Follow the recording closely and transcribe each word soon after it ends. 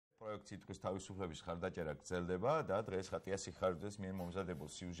პროექტ სიტყვის თავისუფლების მხარდაჭერა გრძელდება და დღეს ხატია სიხარულიძეს მიერ მომზადებულ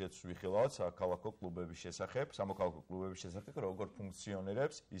სიუჟეტს ვიხილავთ სამოქალაქო კლუბების შესახებ, სამოქალაქო კლუბების შესახებ, როგორ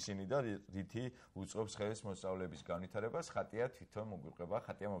ფუნქციონირებს ისინი და რითი უწყობს ხელს მოსწავლეების განვითარებას. ხატია თვითონ მოგვიყვება,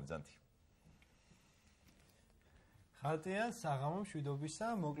 ხატია მობრძანთი. ხატია საღამო მშვიდობისა,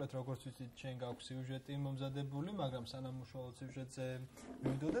 მოკლედ როგორც ვიცით, ჩვენ გაქვს სიუჟეტი მომზადებული, მაგრამ სანამ უშუალოდ სიუჟეტზე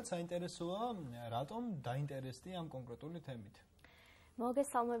მივიდოდეთ, საინტერესოა, რატომ დაინტერესდი ამ კონკრეტული თემით.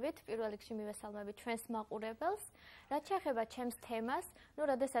 მოგესალმებით, პირველ რიგში მივესალმებით ჩვენს მაყურებელს. რაც შეეხება ჩემს თემას,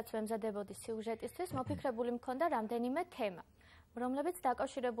 როდესაც ვემზადებოდი სიუჟეტისთვის, მოფიქრებული მქონდა რამდენიმე თემა, რომლებიც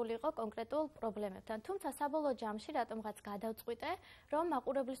დაკავშირებული იყო კონკრეტულ პრობლემებთან. თუმცა საბოლოო ჯამში რატომღაც გადავწყვიტე, რომ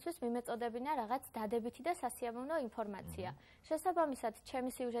მაყურებლისთვის მიმეწოდებინა რაღაც დადებითი და სასიამოვნო ინფორმაცია. შესაბამისად,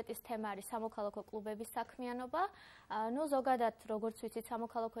 ჩემი სიუჟეტის თემა არის სამოქალაქო კლუბების საქმიანობა. ზოგადად, როგორც ვიცით,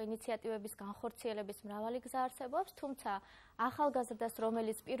 სამოქალაქო ინიციატივების განხორციელების მრავალი გზა არსებობს, თუმცა ახალგაზრდას,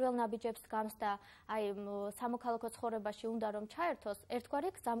 რომელიც პირველ ნაბიჯებს გამს და სამოქალაქო ცხოვრებაში უნდა რომ ჩაერთოს, ერთგვარი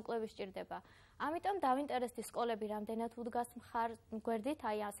გზამკვლევი სჭირდება. ამიტომ დავინტერესდი სკოლები რამდენად უდგას გვერდით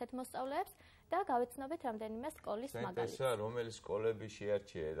ასეთ მოსწავლეებს და გავეცნობით რამდენიმე სკოლის მაგალითს. საინტერესოა, რომელი სკოლები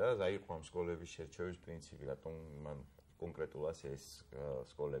შეარჩიე და რა იყო ამ სკოლების შერჩევის პრინციპი, რატომ მან კონკრეტულად ეს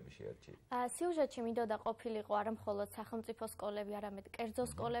სკოლები შეარჩია? სიუჟეტში მინდოდა ყოფილიყო არა მხოლოდ სახელმწიფო სკოლები, არამედ კერძო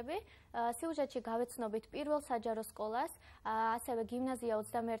სკოლები. სიუჟეტში გავეცნობით პირველ საჯარო სკოლას, ასევე გიმნაზია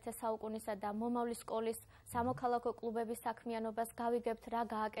 21 საუკუნისა და მომავლის სკოლის სამოქალაქო კლუბების საქმიანობას, გავიგებთ რა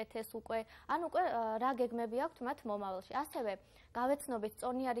გააკეთეს უკვე, ან უკვე რა გეგმები აქვთ მათ მომავალში. ასევე გავეცნობით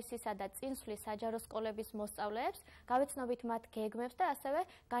წონიარისისა და წინსვლის საჯარო სკოლების მოსწავლეებს, გავეცნობით მათ გეგმებს და ასევე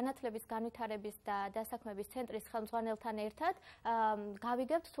განათლების, განვითარების და დასაქმების ცენტრის ხელმძღვანელთან ერთად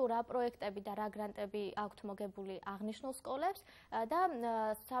გავიგებთ თუ რა პროექტები და რა გრანტები აქვთ მოგებული აღნიშნულ სკოლებს და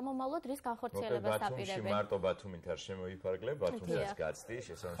სამომავლოდ რის განხორციელებას აპირებენ. მარტო ბათუმით არ შემოიფარგლებ, ბათუმსაც გაცდი,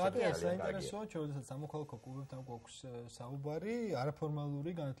 შესაბამისად ხატია საინტერესოა, როდესაც სამოქალაქო კლუბებთან გვაქვს საუბარი,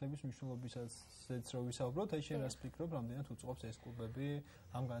 არაფორმალური განათლების მნიშვნელობისაცაც რო ვისაუბროთ, აი შენ რას ფიქრობ, რამდენად უწყობს ეს კლუბები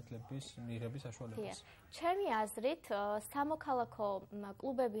ამ განათლების მიღების საშუალებას? ჩემი აზრით, სამოქალაქო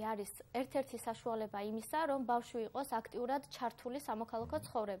კლუბები არის ერთ-ერთი საშუალება იმისა, რომ ბავშვი იყოს აქტიურად ჩართული სამოქალაქო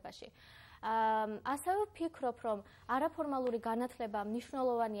ცხოვრებაში. ასევე ვფიქრობ, რომ არაფორმალური განათლება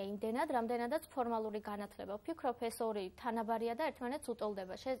მნიშვნელოვანია იმდენად, რამდენადაც ფორმალური განათლება. ვფიქრობ, ეს ორი თანაბარია და ერთმანეთს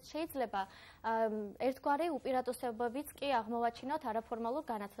უტოლდება. შეიძლება ერთგვარი უპირატესობებიც კი აღმოვაჩინოთ არაფორმალურ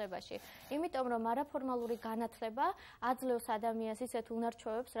განათლებაში. იმიტომ, რომ არაფორმალური განათლება აძლევს ადამიანს ისეთ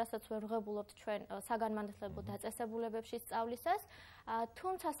უნარჩვევებს, რასაც ვერ ვღებულობთ ჩვენ საგანმანათლებლო დაწესებულებებში სწავლისას,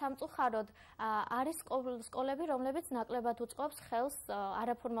 თუმცა სამწუხაროდ არის სკოლები, რომლებიც ნაკლებად უწყობს ხელს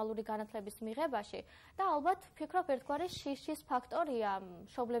არაფორმალური განათლების მიღებაში და ალბათ ვფიქრობ ერთგვარი შიშის ფაქტორია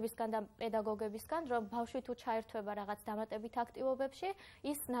მშობლებისგან და პედაგოგებისგან, რომ ბავშვი თუ ჩაერთვება რაღაც დამატებით აქტივობებში,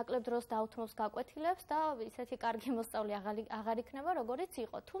 ის ნაკლებ დროს დაუთმობს, გაკვეთილებს და ისეთი კარგი მოსწავლე აღარ იქნება, როგორიც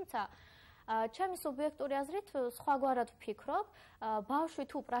იყო. თუმცა ჩემი სუბიექტური აზრით სხვაგვარად ვფიქრობ, ბავშვი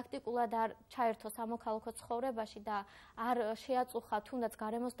თუ პრაქტიკულად არ ჩაერთო სამოქალაქო ცხოვრებაში და არ შეაწუხა თუნდაც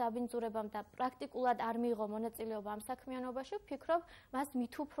გარემოს დაბინძურებამ და პრაქტიკულად არ მიიღო მონაწილეობა ამ საქმიანობაში, ვფიქრობ, მას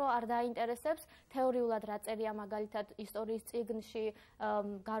მით უფრო არ დაინტერესებს თეორიულად რა წერია მაგალითად ისტორიის წიგნში,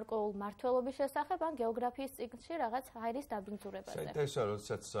 გარკვეულ მმართველობის შესახებ ან გეოგრაფიის წიგნში რაღაც ღარის დაბინძურებაზე. საინტერესოა,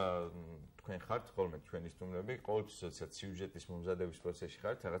 როდესაც თქვენ ხართ ხოლმე ჩვენი სტუმრები, ყოველთვის როდესაც სიუჟეტის მომზადების პროცესში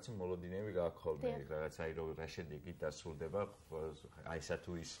ხართ, რაღაცა მოლოდინები გაქოლმე, რაღაც აი რა შედეგი დასრულდება, აი ესა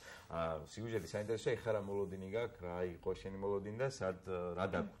თუ ის სიუჟეტი საინტერესოა, ეხლა რა მოლოდინი გაქვს, რა იყო შენი მოლოდინი და რა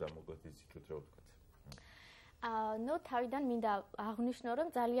დაგვდა მოკლედ იცით რა ვთქვათ. თავიდან მინდა აღვნიშნო, რომ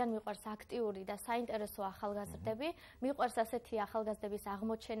ძალიან მიყვარს აქტიური და საინტერესო ახალგაზრდები, მიყვარს ასეთი ახალგაზრდების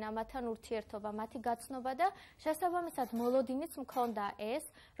აღმოჩენა, მათთან ურთიერთობა, მათი გაცნობა და შესაბამისად მოლოდინიც მქონდა ეს,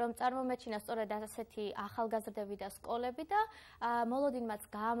 რომ წარმომეჩინა სწორედ ასეთი ახალგაზრდები და სკოლები და მოლოდინმაც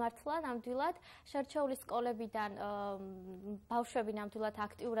გაამართლა ნამდვილად შერჩეული სკოლებიდან ბავშვები ნამდვილად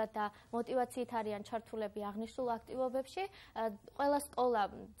აქტიურად და მოტივაციით არიან ჩართულები აღნიშნულ აქტივობებში. ყველა სკოლა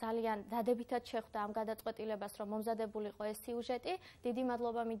ძალიან დადებითად შეხვდა ამ გადაწყვეტილებას, რომ მომზადებულიყო ეს სიუჟეტი. დიდი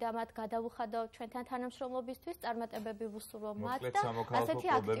მადლობა მინდა მათ გადავუხადო ჩვენთან თანამშრომლობისთვის, წარმატებები ვუსურვო მათ და ასეთი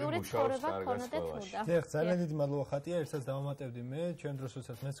აქტიური ცხოვრება ქონოდეთ უნდა. დიახ, ძალიან დიდი მადლობა ხატია, ერთსაც დავამატებდი მე, ჩვენ დროს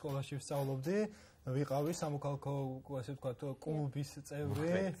როდესაც მე სკოლაში ვსწავლობდი, ვიყავი სამოქალაქო, ასე ვთქვათ, კლუბის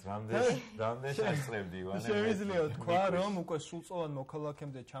წევრი. რამდენ შეწრებდი ივანე? შევიძლია თქვა, რომ უკვე სრულწლოვან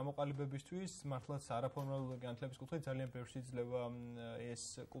მოქალაქემდე ჩამოყალიბებისთვის მართლაც არაფორმალური განათლების კუთხით ძალიან ბევრს იძლევა ეს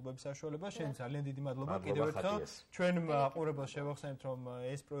კლუბების საშუალება. შენ ძალიან დიდი მადლობა კიდევ ერთხელ გაკითხავთ. ჩვენ აყურებელს შევახსენებთ, რომ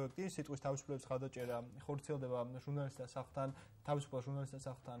ეს პროექტი სიტყვის თავისუფლების მხარდაჭერა ხორციელდება ჟურნალისტთა სახლთან, თავისუფალ ჟურნალისტთა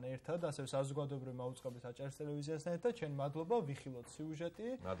სახლთან ერთად, ასევე საზოგადოებრივ მაუწყებლის აჭარის ტელევიზიასთან ერთად. ჩვენ მადლობა, ვიხილოთ სიუჟეტი.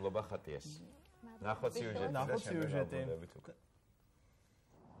 მადლობა ხატიას. ნახოთ სიუჟეტი.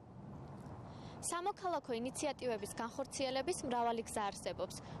 სამოქალაქო ინიციატივების განხორციელების მრავალი გზა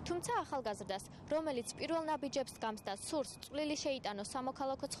არსებობს, თუმცა ახალგაზრდას, რომელიც პირველ ნაბიჯებს გამს და სურს წვლილი შეიტანოს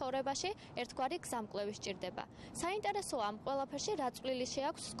სამოქალაქო ცხოვრებაში, ერთგვარი გზამკვლევი სჭირდება. საინტერესოა ამ ყველაფერში რა წვლილი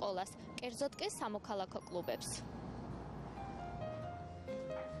შეაქვს სკოლას, კერძოდ კი სამოქალაქო კლუბებს.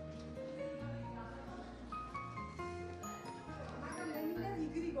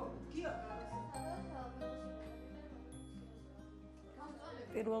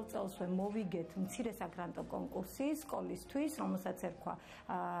 პირველ წელსვე მოვიგეთ მცირე საგრანტო კონკურსი სკოლისთვის, რომელსაც ერქვა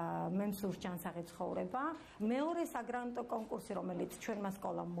მე მსურს ჯანსაღი ცხოვრება. მეორე საგრანტო კონკურსი, რომელიც ჩვენმა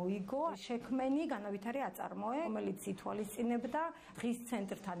სკოლამ მოიგო, შექმენი განავითარი აწარმოე, რომელიც ითვალისწინებდა დღის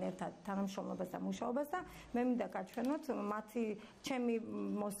ცენტრთან ერთად თანამშრომლობას და მუშაობას და მე მინდა გაჩვენოთ ჩემი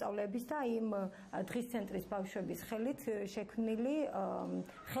მოსწავლეების და იმ დღის ცენტრის ბავშვების ხელით შექმნილი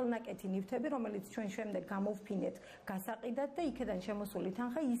ხელნაკეთი ნივთები, რომელიც ჩვენ შემდეგ გამოვფინეთ, გასაყიდად და იქედან შემოსული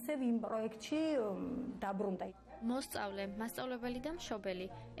თანხა ისევ იმ პროექტში დაბრუნდა. მოსწავლე, მასწავლებელი და მშობელი.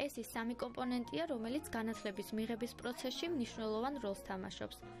 ეს ის სამი კომპონენტია, რომელიც განათლების მიღების პროცესში მნიშვნელოვან როლს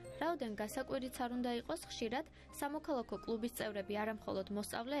თამაშობს. რაოდენ გასაკვირიც არ უნდა იყოს, ხშირად სამოქალაქო კლუბის წევრები არა მხოლოდ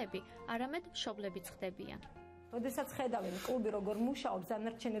მოსწავლეები, არამედ მშობლებიც ხდებიან. როდესაც ხედავენ კლუბი როგორ მუშაობს,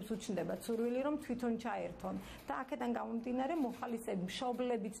 დანარჩენებს უჩნდება ცურვილი, რომ თვითონ ჩაერთონ. და აქედან გამომდინარე, მოხალისეები,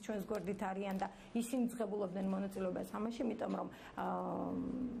 მშობლებიც ჩვენს გვერდით არიან და ისინი ძღებულობდნენ მონაწილეობას ამაში, იმიტომ რომ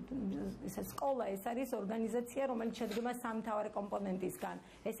სკოლა ეს არის ორგანიზაცია, რომელიც შედგება სამთავარი კომპონენტისგან.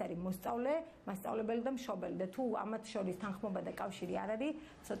 ეს არის მოსწავლე, მასწავლებელი და მშობელი და თუ ამათ შორის თანხმობა და კავშირი არ არის,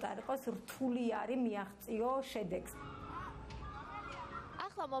 ცოტა არ იყოს რთული არის მიაღწიო შედეგს.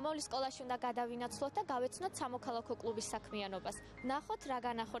 ახლა მომავლის სკოლაში უნდა გადავინაცვლოთ და გავეცნოთ სამოქალაქო კლუბის საქმიანობას. ნახოთ რა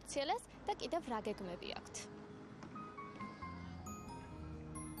განახორციელეს და კიდევ რა გეგმები აქვთ.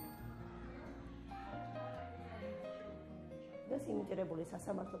 ეს იმიტირებული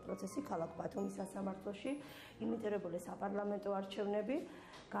სასამართლო პროცესი ქალაქ ბათუმის სასამართლოში, იმიტირებული საპარლამენტო არჩევნები,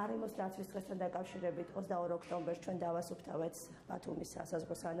 გარემოს დაცვის დღესთან დაკავშირებით 22 ოქტომბერს ჩვენ დავასუფთავეთ ბათუმის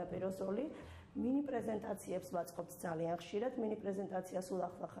სასაზღვრო სანაპირო ზოლი. მინი პრეზენტაციებს ვაწყობთ ძალიან ხშირად. მინი პრეზენტაცია სულ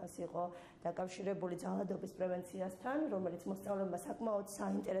ახლახანს იყო დაკავშირებული ძალადობის პრევენციასთან, რომელიც მოსწავლეებმა საკმაოდ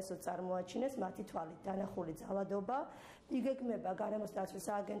საინტერესოდ წარმოაჩინეს, მათი თვალით დანახული ძალადობა. იგეგმება გარემოს დაცვის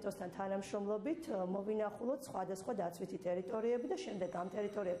სააგენტოსთან თანამშრომლობით მოვინახულოთ სხვადასხვა დაცვითი ტერიტორიები და შემდეგ ამ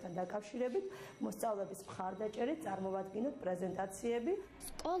ტერიტორიებთან დაკავშირებით მოსწავლეების მხარდაჭერით წარმოვადგინოთ პრეზენტაციები.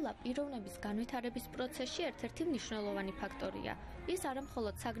 სკოლა პიროვნების განვითარების პროცესში ერთ-ერთი მნიშვნელოვანი ფაქტორია. ის არა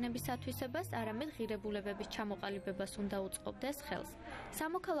მხოლოდ საგნების ათვისებას, არამედ ღირებულებების ჩამოყალიბებას უნდა უწყობდეს ხელს.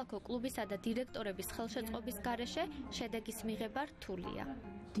 სამოქალაქო კლუბისა და დირექტორების ხელშეწყობის გარეშე შედეგის მიღება რთულია.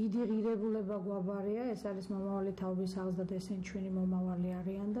 დიდი ღირებულება გვაბარია, ეს არის მომავალი თაობის აღზრდა და ესენი ჩვენი მომავალი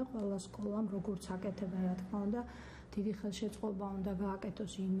არიან და ყველა სკოლამ როგორც აკეთებენ, რა თქმა უნდა, დიდი ხელშეწყობა უნდა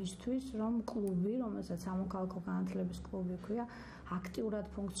გააკეთოს იმისთვის, რომ კლუბი, რომელსაც სამოქალაქო განათლების კლუბი ქვია, აქტიურად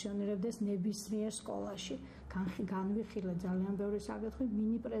ფუნქციონირებდეს ნებისმიერ სკოლაში. განვიხილეთ ძალიან ბევრი საკითხი,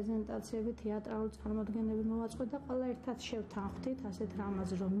 მინი პრეზენტაციები, თეატრალური წარმოდგენები მოვაწყოთ და ყველა ერთად შევთანხმდით ასეთ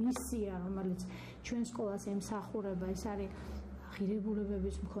რამაზე, რომ მისია, რომელიც ჩვენ სკოლას ემსახურება, ეს არის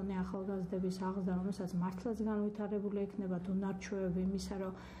ღირებულებების მქონე ახალგაზრდების აღზრდა, რომელსაც მართლაც განვითარებული ექნება უნარჩვევები იმისა,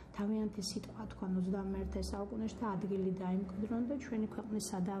 რომ თავიანთი სიტყვა თქვან 21 საუკუნეში და ადგილი დაიმკვიდრონ და ჩვენი ქვეყნის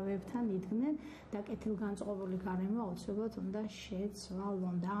სადავეებთან იდგნენ და კეთილგანწყობილი გარემო აუცილებლად უნდა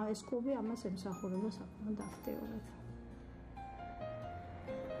შეცვალონ და ეს კლუბი ამას ემსახურება საკმაოდ აქტიურად.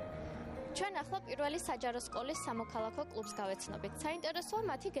 ჩვენ ახლა პირველი საჯარო სკოლის სამოქალაქო კლუბს გავეცნობით. საინტერესოა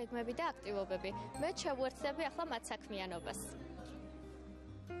მათი გეგმები და აქტივობები. მე შევუერთდები ახლა მათ საქმიანობას.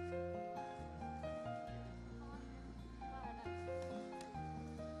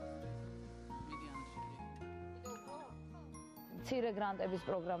 მცირე გრანტების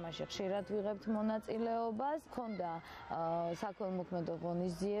პროგრამაში ხშირად ვიღებთ მონაწილეობას, ქონდა საქველმოქმედო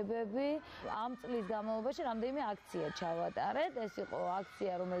ღონისძიებები. ამ წლის განმავლობაში რამდენიმე აქცია ჩავატარეთ. ეს იყო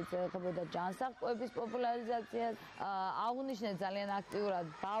აქცია, რომელიც ეხებოდა ჯანსაღყვების პოპულარიზაციას. აღვნიშნეთ ძალიან აქტიურად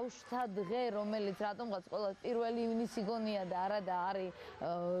ბავშვთა დღე, რომელიც რატომღაც ყოველას 1 ივნისი გონია და არა და არის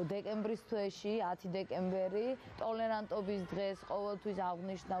დეკემბრის თვეში, 10 დეკემბერი, ტოლერანტობის დღეს ყოველთვის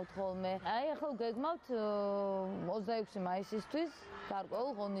აღვნიშნავთ ხოლმე. ახლა გეგმავთ 26 მაისისთვის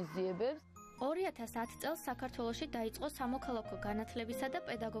გარკვეულ ღონისძიებებს. 2010 წელს საქართველოში დაიწყო სამოქალაქო განათლებისა და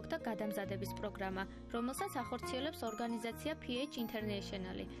პედაგოგთა გადამზადების პროგრამა, რომელსაც ახორციელებს ორგანიზაცია PH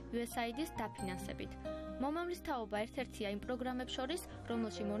International USAID-ის დაფინანსებით. მომავლის თაობა ერთ-ერთია იმ პროგრამებს შორის,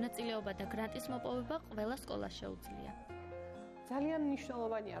 რომელში მონაწილეობა და გრანტის მოპოვება ყველა სკოლას შეუძლია. ძალიან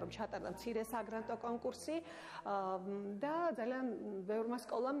მნიშვნელოვანია, რომ ჩატარდა მცირე საგრანტო კონკურსი და ძალიან ბევრმა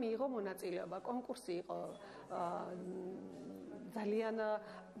სკოლამ მიიღო მონაწილეობა. კონკურსი იყო ძალიან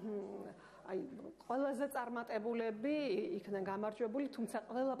ყველაზე წარმატებულები იქნა გამარჯვებული, თუმცა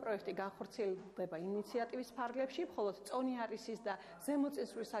ყველა პროექტი განხორციელდება ინიციატივის ფარგლებში, მხოლოდ წონიარისის და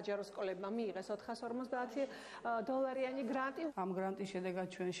ზემოწესრიგ საჯარო სკოლებმა მიიღეს $450 გრანტი. ამ გრანტის შედეგად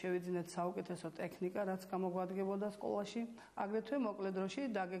ჩვენ შევიძინეთ საუკეთესო ტექნიკა, რაც გამოგვადგებოდა სკოლაში. აგრეთვე მოკლე დროში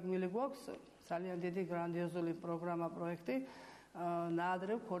დაგეგმილი გვაქვს ძალიან დიდი გრანდიოზული პროგრამა პროექტი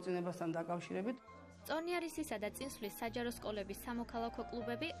ნაადრევ ქორწინებასთან დაკავშირებით. წონიარისისა და წინსვლის საჯარო სკოლების სამოქალაქო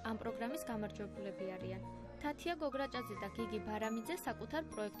კლუბები ამ პროგრამის გამარჯვებულები არიან. თათია გოგრაჭაძე და გიგი ბარამიძე საკუთარ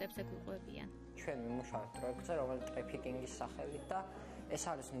პროექტებზე გვიყვებიან. ჩვენ ვიმუშავებთ პროექტზე, რომელიც ტრაფიკინგის სახელით და ეს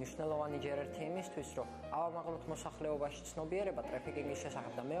არის მნიშვნელოვანი ჯერ ერთი იმისთვის, რომ ავამაღლოთ მოსახლეობაში ცნობიერება ტრაფიკინგის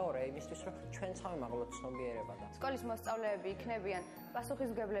შესახებ და მეორე იმისთვის, რომ ჩვენც ავამაღლოთ ცნობიერება და სკოლის მოსწავლეები იქნებიან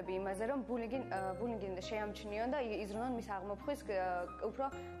პასუხისმგებლები იმაზე, რომ ბულინგი შეამჩნიონ და იზრუნონ მის აღმოფხვის უფრო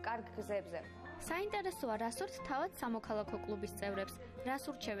კარგ გზებზე. საინტერესოა, რას ურთ თავად სამოქალაქო კლუბის წევრებს, რას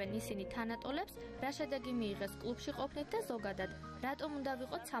ურჩევენ ისინი თანატოლებს, რა შედეგი მიიღეს კლუბში ყოფნით და ზოგადად, რატომ უნდა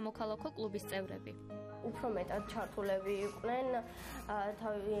ვიყოთ სამოქალაქო კლუბის წევრები. უფრო მეტად ჩართულები იყვნენ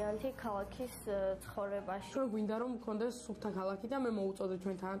თავიანთი ქალაქის ცხოვრებაში. ჩვენ გვინდა რომ მქონდეს სუფთა ქალაქი და მე მოუწოდე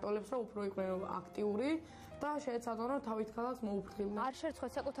ჩვენ თანატოლებს, რომ უფრო იყვნენ აქტიური და შეეცადონ რომ თავით ქალაქს მოუფრთხილდნენ. არ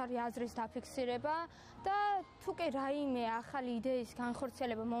შერწყოს საკუთარი აზრის დაფიქსირება და თუ კი რაიმე ახალი იდეის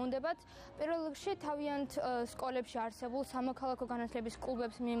განხორციელება მოუნდებათ, პირველ რიგში თავიანთ სკოლებში არსებულ სამოქალაქო განათლების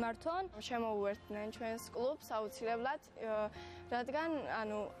კლუბებს მიმართონ. შემოუერთდნენ ჩვენს კლუბს აუცილებლად, რადგან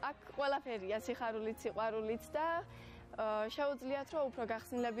აქ ყველაფერია სიხარულიც, სიყვარულიც და შეუძლიათ რომ უფრო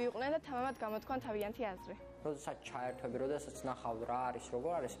გახსნილები იყვნენ და თამამად გამოთქვან თავიანთი აზრი. როდესაც ჩაერთვები, როდესაც ნახავ რა არის,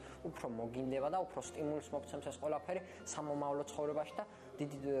 როგორ არის, უფრო მოგინდება და უფრო სტიმულს მოგცემს ეს ყველაფერი სამომავლო ცხოვრებაში და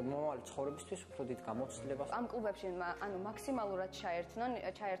დიდი მომავალი ცხოვრებისთვის უფრო დიდ გამოცდილებას. ამ კლუბებში მაქსიმალურად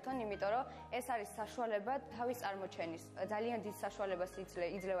ჩაერთონ, იმიტომ რომ ეს არის საშუალება თავის წარმოჩენის. ძალიან დიდ საშუალებას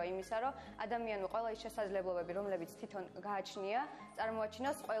იძლევა იმისა, რომ ადამიანმა ყველა ის შესაძლებლობები, რომლებიც თვითონ გააჩნია,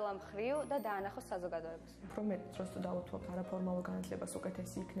 წარმოაჩინოს ყველა მხრივ და დაანახოს საზოგადოებას. უფრო მეტ დროს თუ დავუთვალოთ არაფორმალურ განათლებას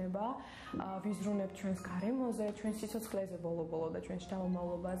უკეთესი იქნება, ვიზრუნებთ ჩვენს გარემოზე, ჩვენს სიცოცხლეზე ბოლო-ბოლო და ჩვენს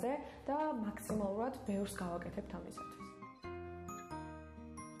შთამომავლობაზე და მაქსიმალურად ბევრს გავაკეთებთ ამისათვის.